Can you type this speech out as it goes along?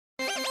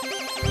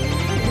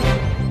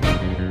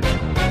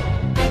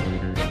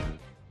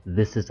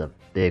This is a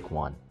big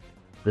one.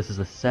 This is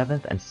the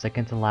 7th and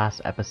second to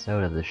last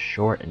episode of this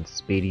short and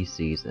speedy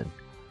season.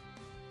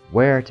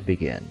 Where to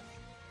begin?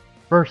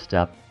 First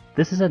up,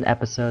 this is an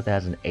episode that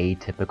has an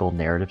atypical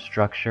narrative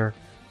structure.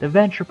 The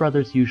Venture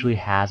Brothers usually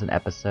has an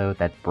episode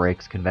that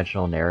breaks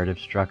conventional narrative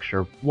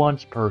structure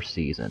once per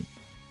season,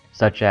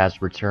 such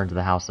as Return to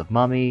the House of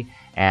Mummy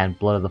and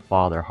Blood of the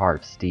Father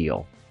Heart of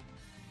Steel.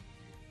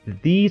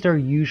 These are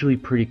usually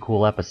pretty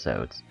cool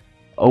episodes.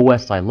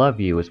 OS I Love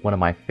You is one of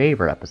my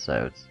favorite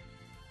episodes.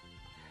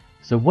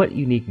 So what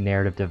unique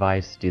narrative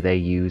device do they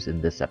use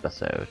in this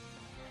episode?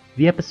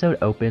 The episode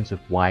opens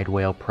with Wide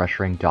Whale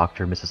pressuring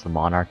Dr. Mrs. the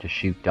Monarch to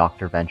shoot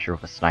Dr. Venture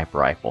with a sniper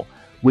rifle,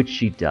 which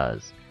she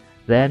does.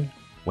 Then,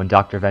 when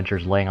Dr.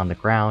 Venture's laying on the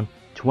ground,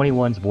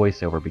 21's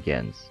voiceover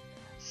begins.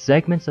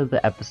 Segments of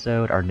the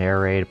episode are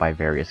narrated by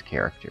various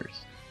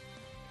characters.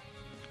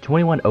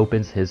 21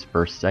 opens his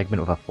first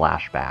segment with a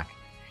flashback.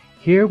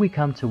 Here we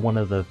come to one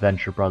of the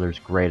Venture Brothers'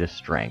 greatest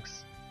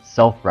strengths,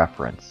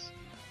 self-reference.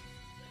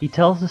 He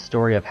tells the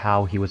story of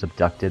how he was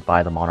abducted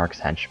by the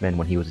Monarch's henchmen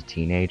when he was a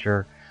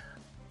teenager.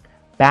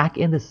 Back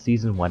in the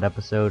Season 1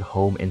 episode,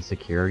 Home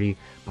Insecurity,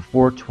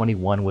 before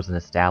 21 was an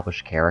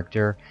established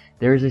character,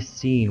 there is a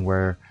scene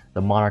where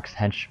the Monarch's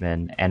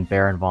henchmen and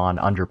Baron von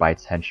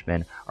Underbite's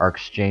henchmen are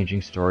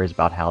exchanging stories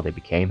about how they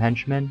became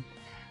henchmen.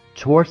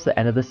 Towards the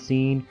end of the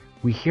scene,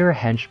 we hear a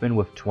henchman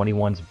with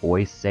 21's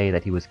voice say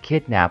that he was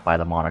kidnapped by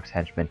the Monarch's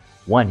henchmen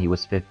when he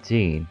was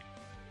 15.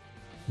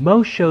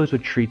 Most shows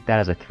would treat that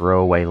as a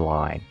throwaway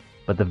line,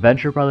 but the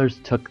Venture Brothers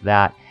took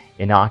that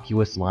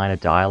innocuous line of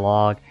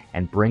dialogue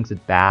and brings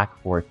it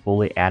back for a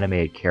fully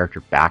animated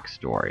character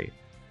backstory.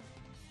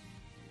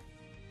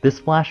 This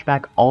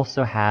flashback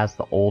also has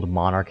the old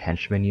Monarch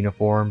henchman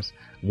uniforms,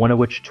 one of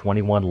which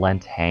 21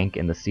 lent Hank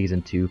in the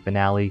Season 2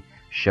 finale,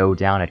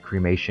 Showdown at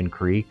Cremation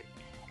Creek,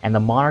 and the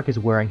Monarch is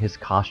wearing his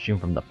costume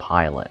from the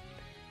pilot.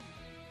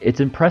 It's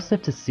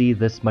impressive to see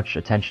this much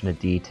attention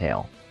to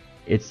detail.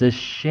 It's a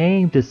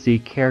shame to see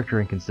character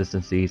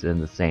inconsistencies in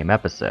the same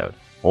episode.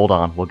 Hold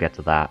on, we'll get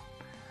to that.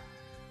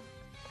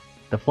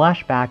 The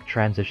flashback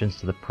transitions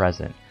to the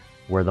present,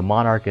 where the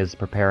Monarch is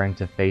preparing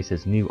to face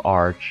his new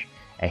arch,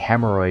 a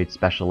hemorrhoid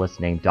specialist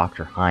named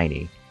Dr.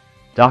 Heine.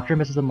 Dr.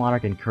 Mrs. the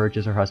Monarch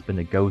encourages her husband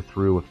to go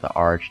through with the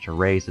arch to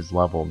raise his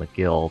level in the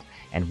guild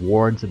and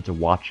warns him to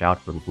watch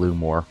out for the Blue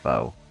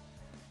Morpho.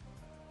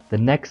 The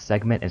next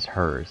segment is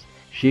hers.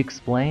 She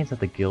explains that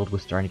the guild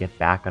was starting to get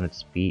back on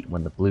its feet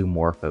when the Blue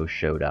Morpho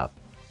showed up.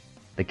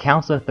 The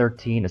Council of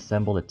 13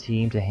 assembled a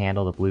team to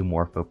handle the Blue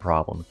Morpho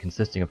problem,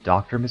 consisting of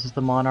Dr. Mrs.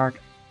 the Monarch,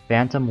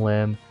 Phantom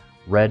Limb,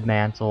 Red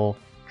Mantle,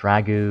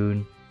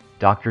 Dragoon,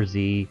 Dr.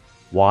 Z,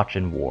 Watch,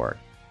 and Ward.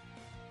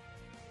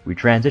 We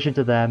transition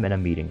to them in a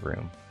meeting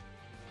room.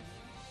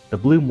 The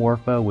Blue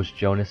Morpho was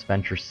Jonas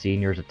Venture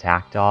Sr.'s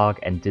attack dog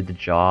and did the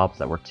jobs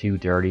that were too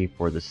dirty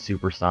for the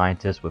super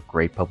scientist with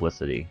great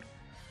publicity.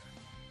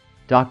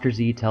 Dr.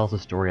 Z tells the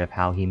story of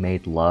how he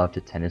made love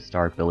to tennis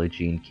star Billie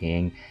Jean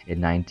King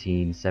in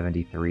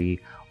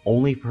 1973,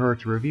 only for her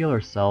to reveal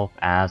herself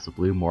as the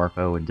Blue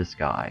Morpho in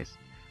disguise.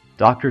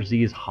 Dr.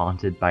 Z is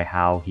haunted by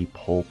how he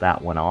pulled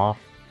that one off.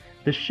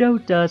 The show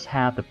does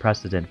have the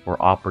precedent for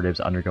operatives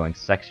undergoing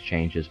sex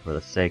changes for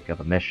the sake of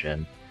a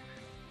mission.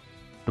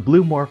 The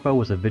Blue Morpho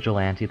was a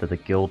vigilante that the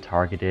guild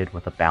targeted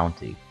with a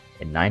bounty.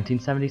 In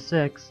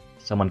 1976,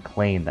 someone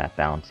claimed that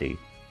bounty.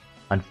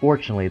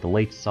 Unfortunately, the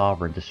late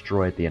Sovereign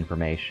destroyed the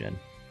information.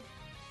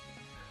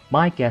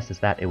 My guess is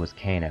that it was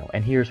Kano,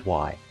 and here's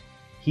why.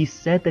 He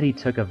said that he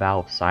took a vow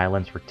of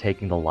silence for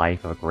taking the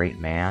life of a great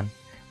man.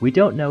 We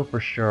don't know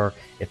for sure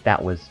if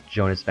that was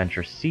Jonas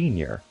Venture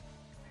Sr.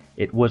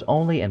 It was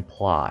only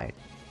implied.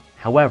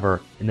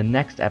 However, in the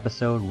next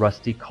episode,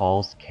 Rusty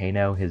calls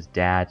Kano his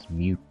dad's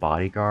mute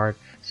bodyguard,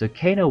 so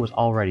Kano was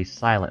already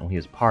silent when he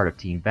was part of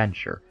Team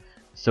Venture,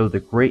 so the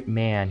great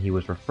man he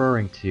was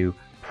referring to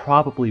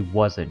probably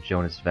wasn't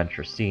Jonas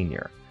Venture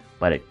Sr.,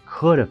 but it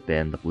could have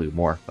been the Blue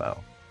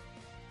Morpho.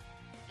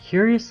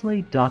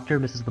 Curiously, Dr.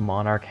 Mrs. the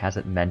Monarch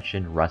hasn't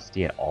mentioned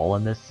Rusty at all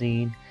in this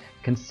scene.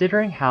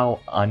 Considering how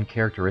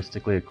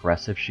uncharacteristically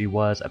aggressive she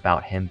was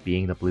about him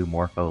being the Blue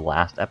Morpho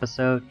last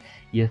episode,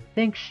 you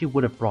think she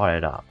would have brought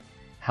it up.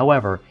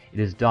 However, it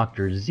is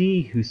Dr.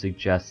 Z who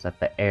suggests that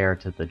the heir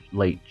to the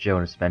late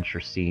Jonas Venture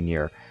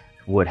Sr.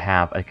 would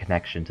have a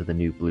connection to the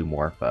new Blue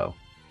Morpho.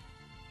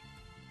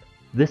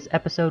 This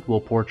episode will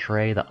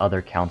portray the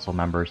other council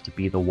members to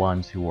be the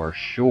ones who are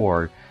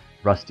sure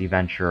Rusty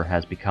Venture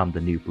has become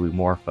the new Blue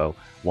Morpho,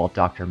 while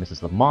Dr. Mrs.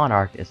 the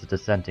Monarch is the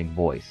dissenting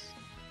voice.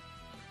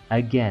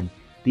 Again,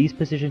 these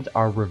positions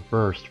are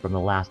reversed from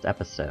the last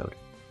episode.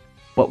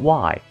 But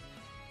why?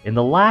 In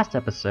the last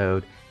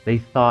episode, they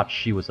thought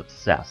she was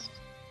obsessed.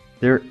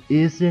 There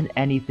isn't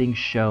anything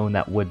shown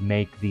that would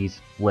make these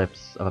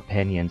flips of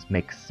opinions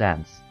make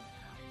sense.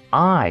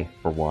 I,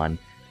 for one,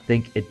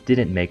 think it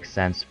didn't make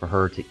sense for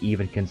her to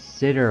even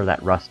consider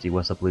that Rusty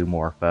was a Blue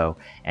Morpho,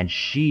 and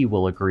she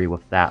will agree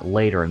with that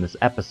later in this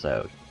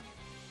episode.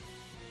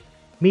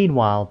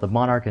 Meanwhile, the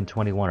Monarch and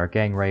 21 are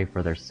getting ready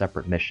for their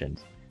separate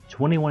missions.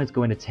 21 is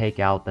going to take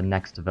out the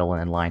next villain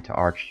in line to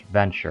arch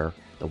Venture,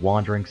 the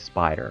Wandering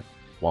Spider,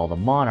 while the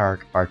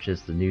Monarch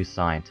arches the new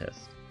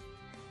scientist.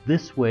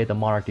 This way, the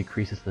Monarch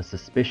decreases the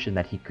suspicion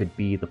that he could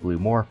be the Blue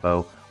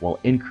Morpho while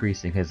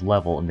increasing his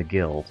level in the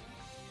guild.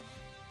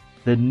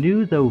 The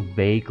new, though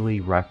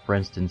vaguely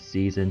referenced in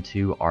Season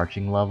 2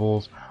 arching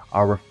levels,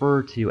 are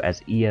referred to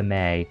as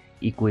EMA,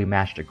 Equally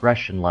Matched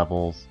Aggression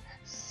levels,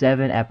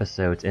 7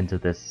 episodes into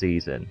this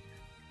season.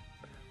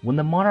 When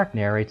the Monarch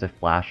narrates a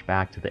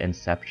flashback to the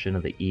inception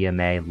of the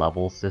EMA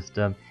level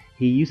system,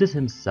 he uses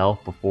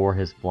himself before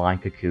his Flying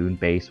Cocoon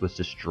base was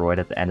destroyed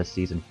at the end of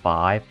Season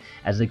 5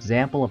 as an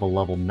example of a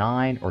level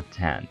 9 or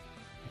 10.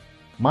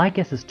 My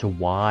guess as to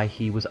why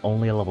he was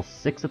only a level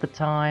 6 at the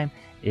time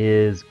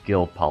is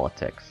guild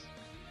politics.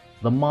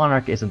 The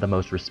Monarch isn't the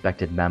most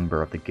respected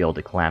member of the Guild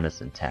of Calamitous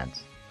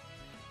Intent.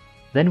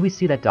 Then we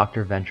see that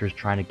Dr. Venture's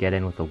trying to get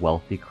in with the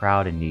wealthy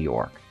crowd in New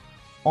York.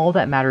 All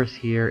that matters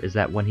here is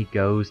that when he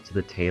goes to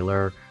the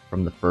tailor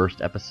from the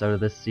first episode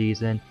of this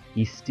season,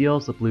 he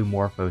steals the blue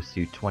morpho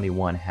suit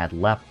 21 had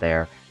left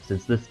there,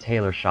 since this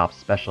tailor shop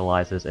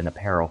specializes in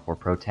apparel for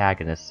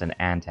protagonists and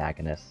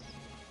antagonists.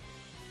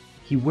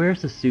 He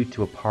wears the suit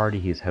to a party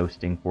he's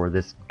hosting for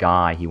this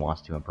guy he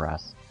wants to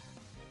impress.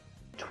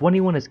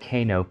 21 as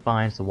Kano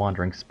finds the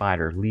Wandering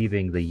Spider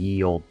leaving the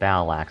ye old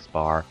Ballax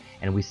bar,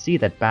 and we see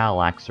that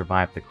Ballax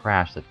survived the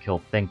crash that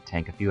killed Think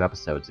Tank a few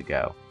episodes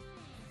ago.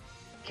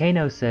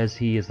 Kano says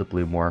he is the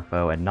Blue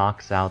Morpho and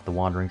knocks out the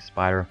Wandering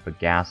Spider with a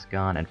gas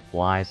gun and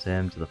flies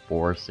him to the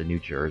forest in New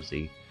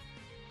Jersey.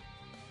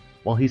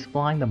 While he's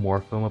flying the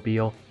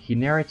Morphomobile, he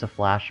narrates a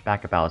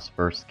flashback about his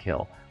first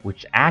kill,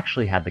 which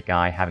actually had the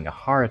guy having a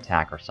heart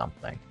attack or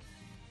something.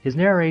 His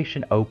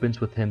narration opens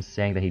with him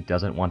saying that he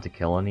doesn't want to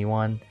kill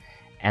anyone,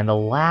 and the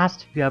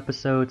last few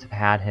episodes have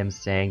had him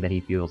saying that he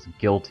feels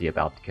guilty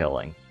about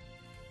killing.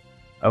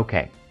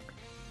 Okay,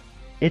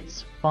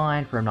 it's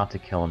fine for him not to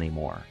kill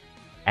anymore,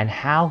 and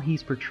how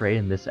he's portrayed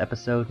in this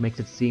episode makes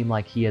it seem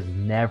like he has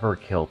never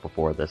killed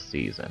before this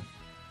season.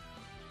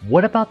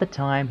 What about the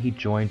time he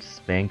joined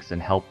Sphinx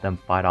and helped them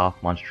fight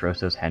off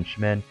Monstroso's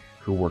henchmen,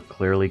 who were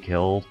clearly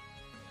killed?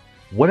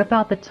 What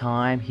about the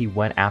time he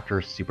went after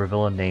a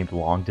supervillain named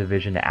Long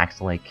Division and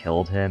accidentally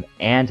killed him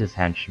and his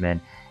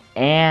henchmen,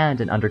 and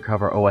an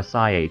undercover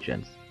OSI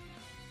agent?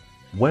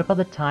 What about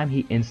the time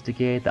he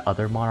instigated the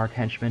other Monarch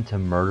henchmen to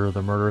murder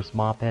the murderous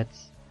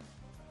Moppets?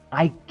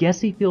 I guess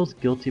he feels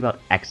guilty about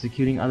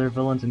executing other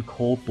villains in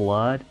cold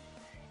blood.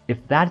 If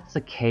that's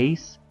the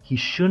case, he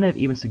shouldn't have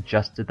even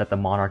suggested that the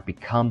Monarch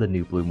become the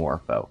new Blue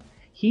Morpho.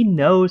 He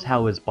knows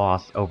how his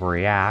boss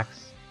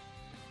overreacts.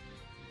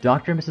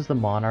 Dr. and Mrs. the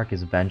Monarch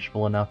is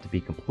vengeful enough to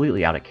be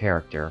completely out of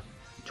character.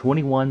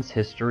 21's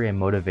history and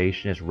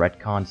motivation is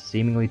retconned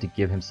seemingly to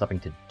give him something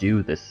to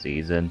do this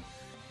season.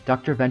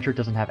 Dr. Venture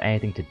doesn't have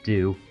anything to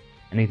do,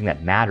 anything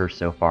that matters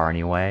so far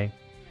anyway.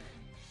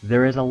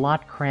 There is a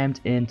lot crammed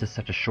into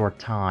such a short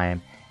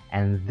time,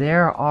 and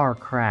there are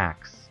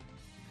cracks.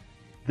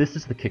 This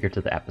is the kicker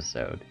to the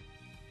episode.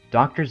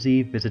 Dr.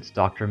 Z visits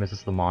Dr. and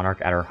Mrs. the Monarch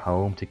at her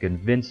home to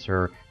convince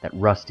her that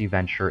Rusty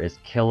Venture is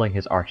killing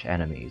his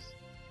arch-enemies.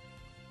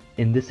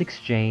 In this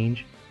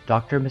exchange,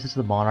 Dr. and Mrs.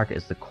 the Monarch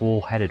is the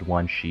cool-headed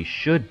one she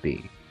should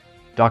be.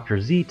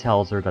 Dr. Z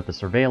tells her that the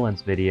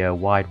surveillance video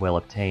Wide Whale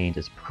obtained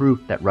is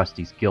proof that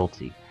Rusty's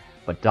guilty,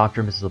 but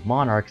Dr. and Mrs. the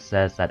Monarch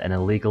says that an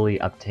illegally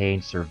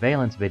obtained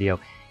surveillance video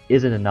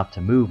isn't enough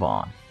to move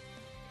on.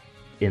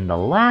 In the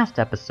last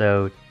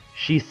episode,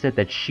 she said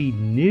that she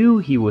knew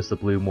he was the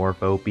Blue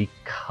Morpho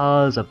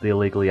because of the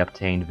illegally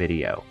obtained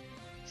video.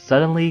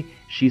 Suddenly,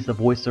 she's the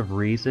voice of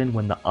reason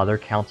when the other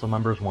council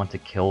members want to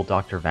kill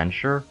Dr.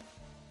 Venture.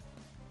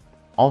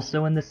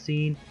 Also in the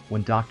scene,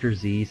 when Dr.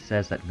 Z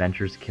says that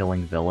Venture's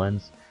killing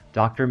villains,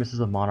 Dr. and Mrs.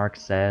 the Monarch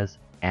says,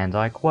 and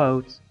I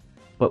quote,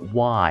 "But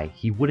why?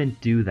 He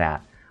wouldn't do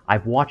that.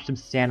 I've watched him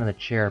stand in the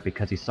chair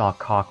because he saw a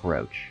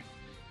cockroach."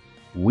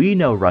 We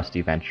know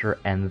Rusty Venture,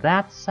 and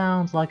that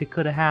sounds like it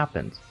could have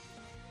happened.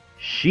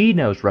 She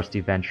knows Rusty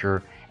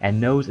Venture,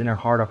 and knows in her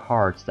heart of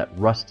hearts that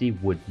Rusty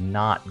would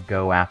not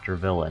go after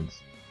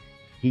villains.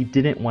 He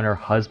didn't when her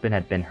husband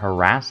had been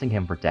harassing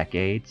him for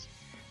decades.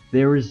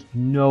 There is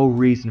no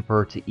reason for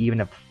her to even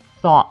have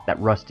thought that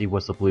Rusty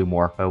was the Blue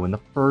Morpho in the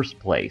first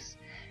place.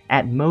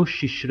 At most,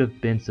 she should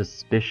have been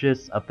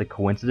suspicious of the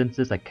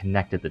coincidences that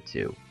connected the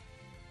two.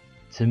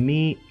 To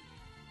me,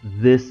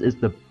 this is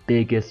the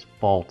biggest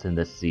fault in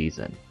this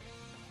season.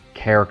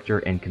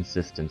 Character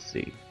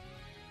inconsistency.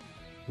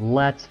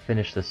 Let's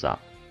finish this up.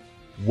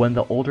 When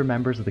the older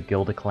members of the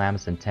Guild of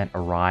Calamitous Intent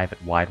arrive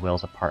at Wide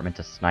Whale's apartment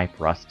to snipe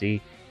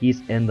Rusty,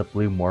 he's in the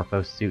Blue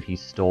Morpho suit he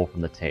stole from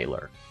the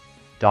tailor.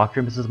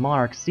 Dr. and Mrs.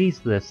 Monarch sees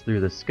this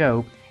through the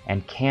scope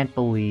and can't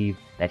believe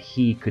that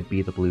he could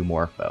be the Blue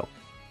Morpho.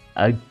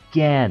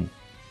 Again!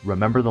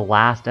 Remember the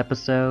last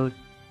episode?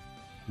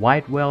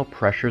 Wide Whale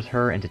pressures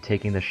her into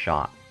taking the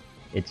shot.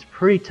 It's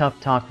pretty tough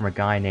talk from a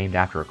guy named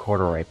after a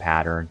corduroy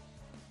pattern.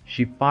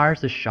 She fires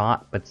the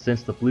shot, but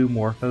since the Blue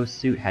Morpho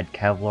suit had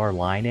Kevlar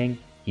lining,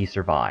 he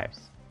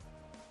survives.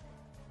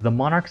 The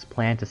Monarch's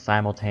plan to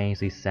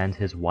simultaneously send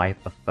his wife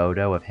a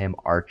photo of him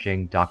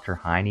arching Dr.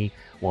 Heine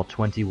while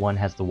 21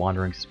 has the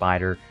Wandering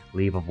Spider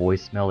leave a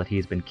voicemail that he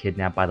has been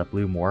kidnapped by the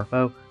Blue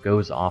Morpho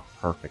goes off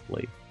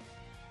perfectly.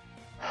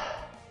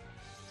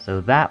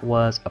 So that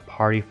was A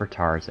Party for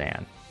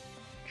Tarzan.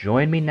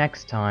 Join me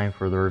next time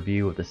for the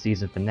review of the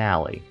season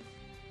finale.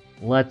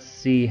 Let's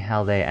see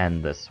how they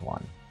end this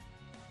one.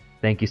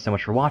 Thank you so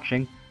much for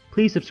watching.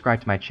 Please subscribe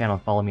to my channel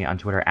and follow me on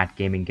Twitter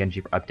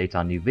 @GamingGenji for updates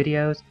on new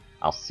videos.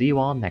 I'll see you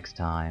all next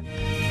time.